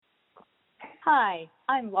Hi,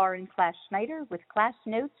 I'm Lauren Clash Schneider with Clash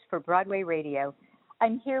Notes for Broadway Radio.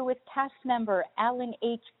 I'm here with cast member Alan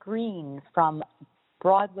H. Green from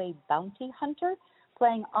Broadway Bounty Hunter,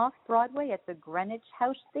 playing off-Broadway at the Greenwich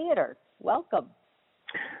House Theater. Welcome.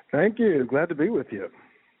 Thank you. Glad to be with you.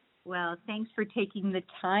 Well, thanks for taking the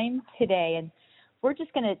time today. And we're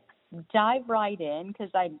just going to dive right in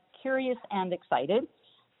because I'm curious and excited.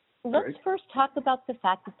 Let's first talk about the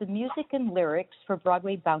fact that the music and lyrics for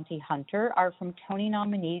Broadway Bounty Hunter are from Tony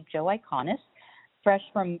nominee Joe Iconis, fresh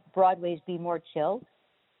from Broadway's Be More Chill.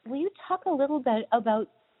 Will you talk a little bit about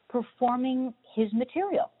performing his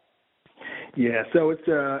material? Yeah, so it's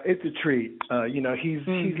a treat.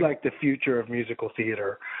 He's like the future of musical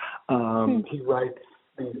theater. He writes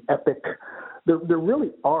these epic, they're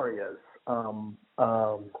really arias. And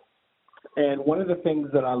one of the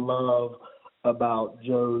things that I love about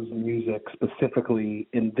Joe's music, specifically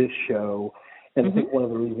in this show, and I think one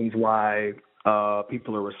of the reasons why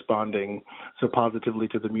people are responding so positively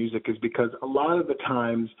to the music is because a lot of the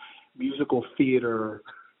times musical theater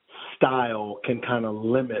style can kind of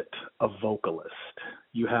limit a vocalist.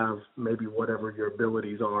 You have maybe whatever your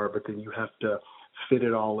abilities are, but then you have to fit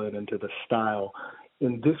it all into the style.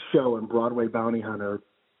 In this show, in Broadway Bounty Hunter,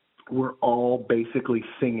 we're all basically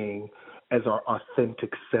singing as our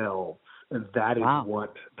authentic selves. And that is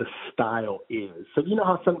what the style is. So you know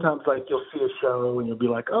how sometimes like you'll see a show and you'll be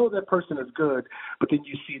like, oh, that person is good. But then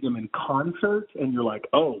you see them in concert and you're like,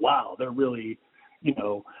 oh, wow, they're really,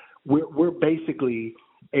 we're basically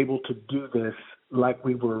able to do this like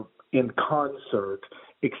we were in concert,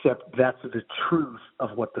 except that's the truth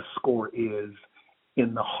of what the score is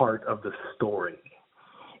in the heart of the story.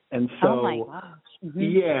 And so, oh my gosh.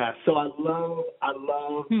 Yeah, so I love,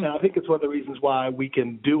 and I think it's one of the reasons why we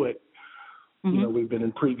can do it. We've been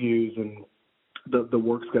in previews and the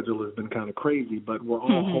work schedule has been kind of crazy, but we're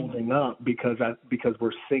all holding up because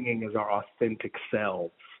we're singing as our authentic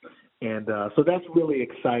selves. And so that's really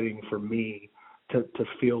exciting for me to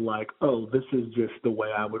feel like, oh, this is just the way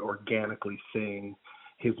I would organically sing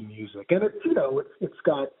his music. And it's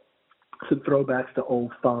got some throwbacks to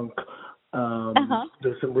old funk.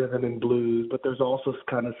 There's some rhythm and blues, but there's also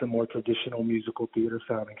kind of some more traditional musical theater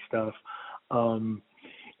sounding stuff.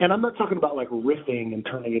 And I'm not talking about like riffing and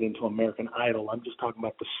turning it into American Idol. I'm just talking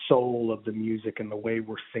about the soul of the music, and the way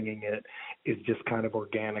we're singing it is just kind of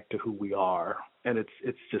organic to who we are. And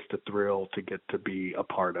it's just a thrill to get to be a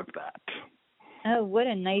part of that. Oh, what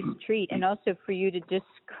a nice treat. And also for you to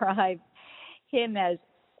describe him as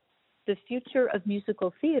the future of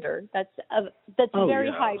musical theater. That's very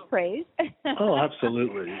high praise. Oh,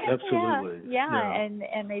 absolutely. Yeah. And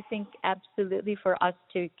I think absolutely for us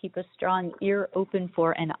to keep a strong ear open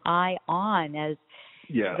for, an eye on, as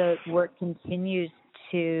the work continues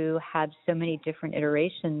to have so many different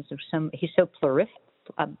iterations of he's so plurific.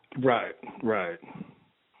 Right.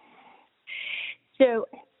 So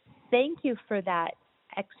thank you for that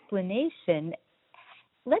explanation.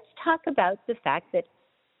 Let's talk about the fact that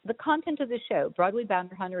the content of the show, Broadway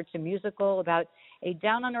Bounty Hunter, it's a musical about a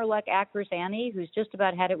down-on-her-luck actress, Annie, who's just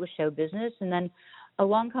about had it with show business, and then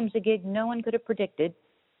along comes a gig no one could have predicted,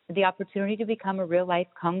 the opportunity to become a real-life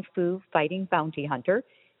kung fu fighting bounty hunter.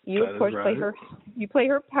 You, of course, play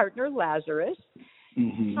her partner, Lazarus.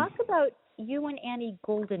 Talk about you and Annie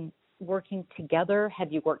Golden working together.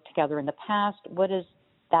 Have you worked together in the past? What is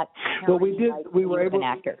that? Well, we did. Like we were able. An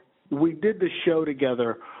actor? We did the show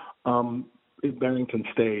together. At Barrington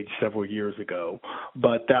Stage several years ago,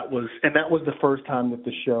 but that was the first time that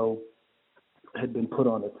the show had been put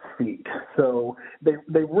on its feet. So they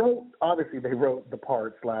wrote the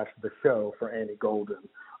part / the show for Annie Golden.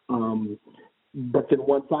 But then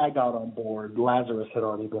once I got on board, Lazarus had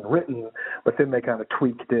already been written, but then they kind of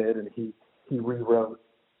tweaked it, and he rewrote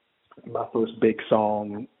my first big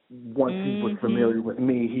song. Once he was familiar with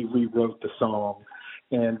me, he rewrote the song.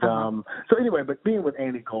 And so anyway, but being with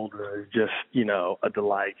Annie Golden is just, a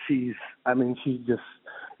delight. She's just,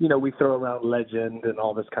 we throw around legend and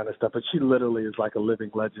all this kind of stuff, but she literally is like a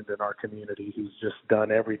living legend in our community who's just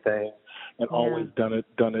done everything and always done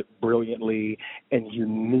it brilliantly and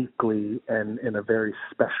uniquely and in a very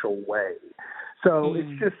special way. So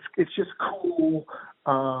it's just cool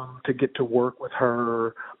to get to work with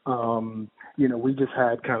her. We just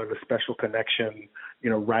had kind of a special connection,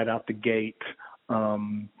 right out the gate.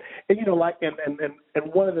 And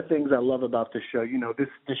one of the things I love about this show,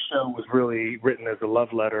 this show was really written as a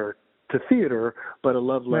love letter to theater, but a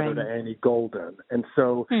love letter to Annie Golden. And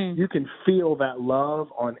so you can feel that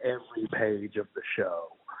love on every page of the show.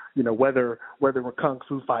 Whether we're kung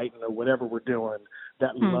fu fighting or whatever we're doing,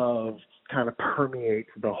 that love kind of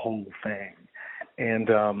permeates the whole thing. And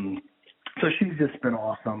So she's just been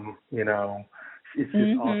awesome, you know. It's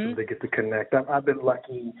just awesome to get to connect. I've been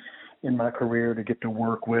lucky in my career to get to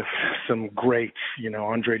work with some greats. You know,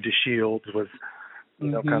 Andre DeShields was, you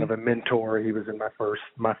know, kind of a mentor. He was in my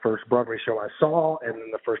first Broadway show I saw, and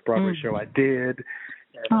then the first Broadway show I did.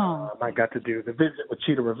 And I got to do The Visit with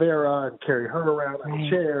Cheetah Rivera and carry her around in a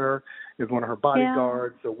chair as one of her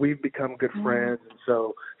bodyguards. So we've become good friends. And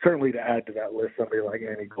so certainly to add to that list, somebody like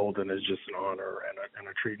Annie Golden is just an honor and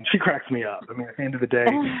a treat. And she cracks me up. I mean, at the end of the day,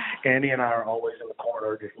 Annie and I are always in the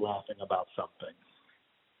corner just laughing about something.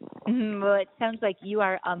 Well, it sounds like you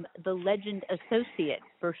are the legend associate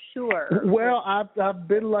for sure. Well, I've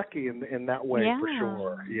been lucky in that way for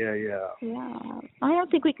sure. Yeah. I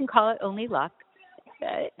don't think we can call it only luck.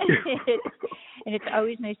 And it's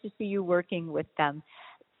always nice to see you working with them.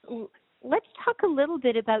 Let's talk a little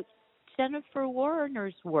bit about Jennifer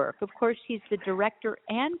Warner's work. Of course, she's the director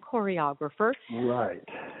and choreographer. Right.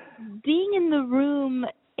 Being in the room,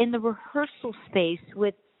 in the rehearsal space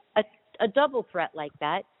with a double threat like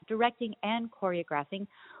that, directing and choreographing,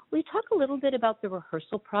 will you talk a little bit about the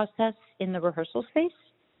rehearsal process in the rehearsal space?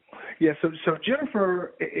 Yeah, so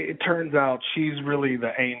Jennifer, it turns out she's really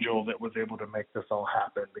the angel that was able to make this all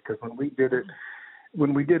happen, because when we did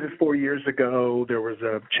it 4 years ago, there was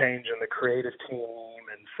a change in the creative team,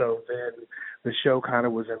 and so then the show kind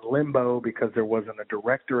of was in limbo because there wasn't a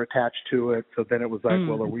director attached to it. So then it was like,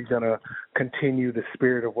 well, are we going to continue the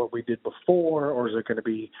spirit of what we did before, or is it going to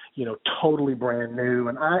be, you know, totally brand new?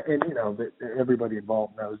 And you know, everybody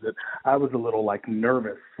involved knows that I was a little like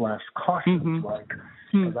nervous / cautious,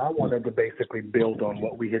 because I wanted to basically build on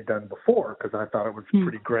what we had done before, because I thought it was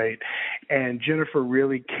pretty great. And Jennifer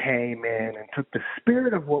really came in and took the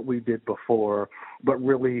spirit of what we did before, but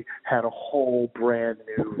really had a whole brand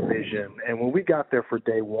new vision. And when we got there for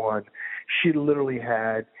day one, she literally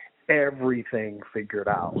had everything figured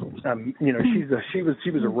out. You know, she was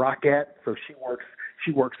a rockette, so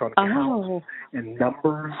she works on counts and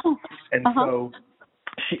numbers, and so.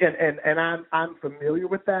 I'm familiar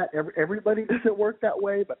with that. Everybody doesn't work that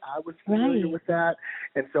way, but I was familiar with that,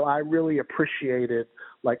 and so I really appreciated,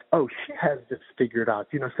 like, oh, she has this figured out.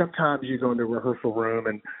 You know, sometimes you go into a rehearsal room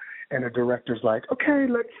and a director's like, okay,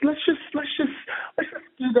 let's just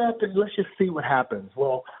do that and let's just see what happens.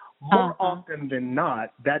 Well, more often than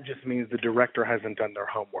not, that just means the director hasn't done their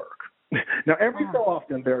homework. Now, every so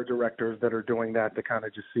often there are directors that are doing that to kind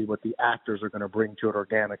of just see what the actors are going to bring to it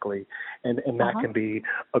organically, and that can be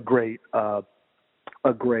a great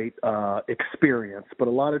experience. But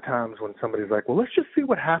a lot of times when somebody's like, well, let's just see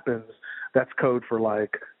what happens, that's code for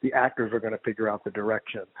like the actors are going to figure out the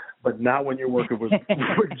direction. But not when you're working with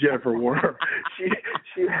Jennifer Warner.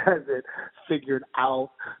 She has it figured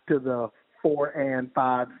out to the 4 and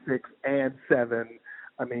 5, 6 and 7.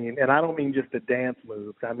 I mean, and I don't mean just the dance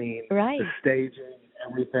moves. I mean the staging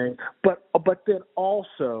and everything. But then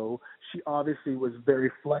also, she obviously was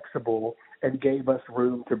very flexible and gave us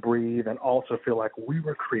room to breathe and also feel like we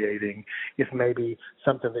were creating if maybe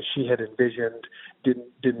something that she had envisioned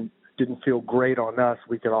didn't feel great on us.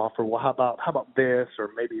 We could offer, well, how about this, or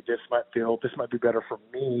maybe this might be better for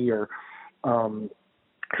me, or so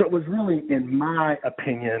it was really, in my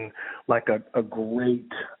opinion, like a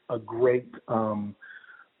great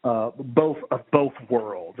both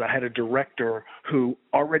worlds. I had a director who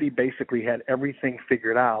already basically had everything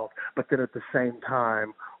figured out, but then at the same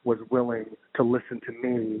time was willing to listen to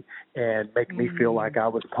me and make me feel like I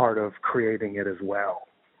was part of creating it as well.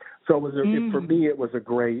 So it was for me, it was a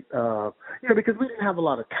great, because we didn't have a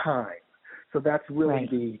lot of time. So that's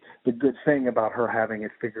really the good thing about her having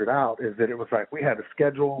it figured out, is that it was like we had a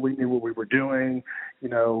schedule, we knew what we were doing, you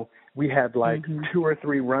know. We had like 2 or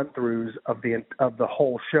 3 run-throughs of the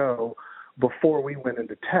whole show before we went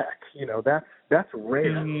into tech. You know, that's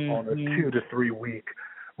rare on a 2 to 3 week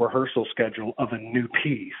rehearsal schedule of a new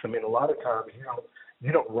piece. I mean, a lot of times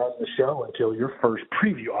you don't run the show until your first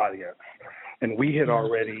preview audience. And we had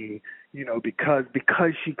already, you know, because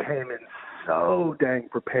she came in so dang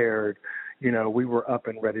prepared, you know, we were up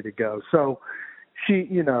and ready to go. So she,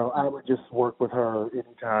 you know, I would just work with her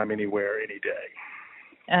anytime, anywhere, any day.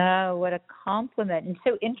 Oh, what a compliment. And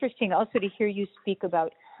so interesting also to hear you speak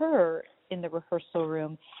about her in the rehearsal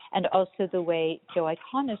room, and also the way Joe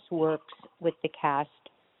Iconis works with the cast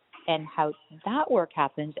and how that work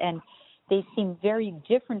happens. And they seem very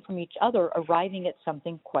different from each other, arriving at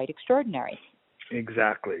something quite extraordinary.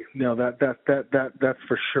 Exactly. No, that's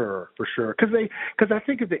for sure. Because I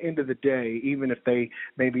think at the end of the day, even if they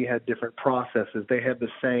maybe had different processes, they had the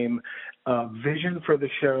same vision for the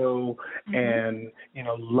show and, you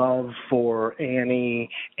know, love for Annie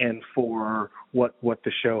and for what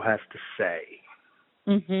the show has to say.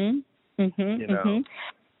 Mhm. You know. Mhm.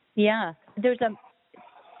 Yeah. There's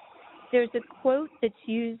a quote that's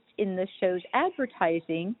used in the show's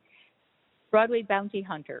advertising, Broadway bounty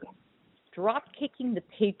hunter, drop kicking the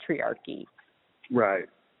patriarchy. Right.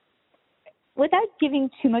 Without giving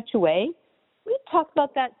too much away, we talk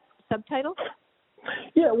about that subtitle.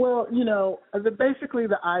 Yeah, well, basically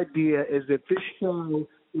the idea is that this show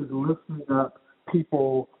is lifting up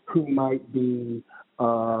people who might be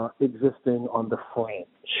existing on the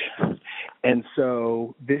fringe. And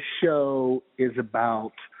so this show is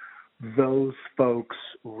about those folks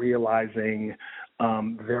realizing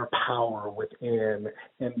their power within,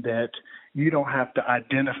 and that you don't have to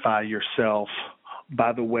identify yourself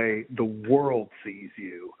by the way the world sees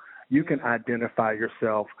you. You can identify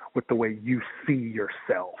yourself with the way you see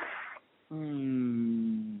yourself.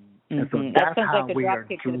 Mm. And so That that's sounds how like a we drop are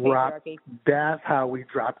kick to the patriarchy. That's how we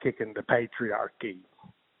drop kicking the patriarchy.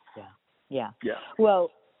 Yeah. Yeah.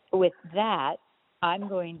 Well, with that, I'm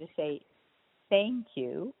going to say thank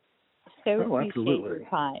you. So appreciate Absolutely. your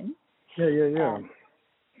time. Yeah.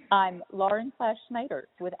 I'm Lauren Schneider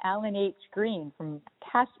with Alan H. Green from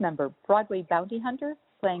cast member Broadway Bounty Hunter,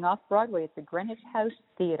 playing off-Broadway at the Greenwich House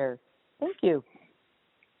Theater. Thank you.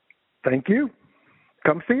 Thank you.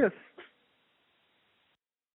 Come see us.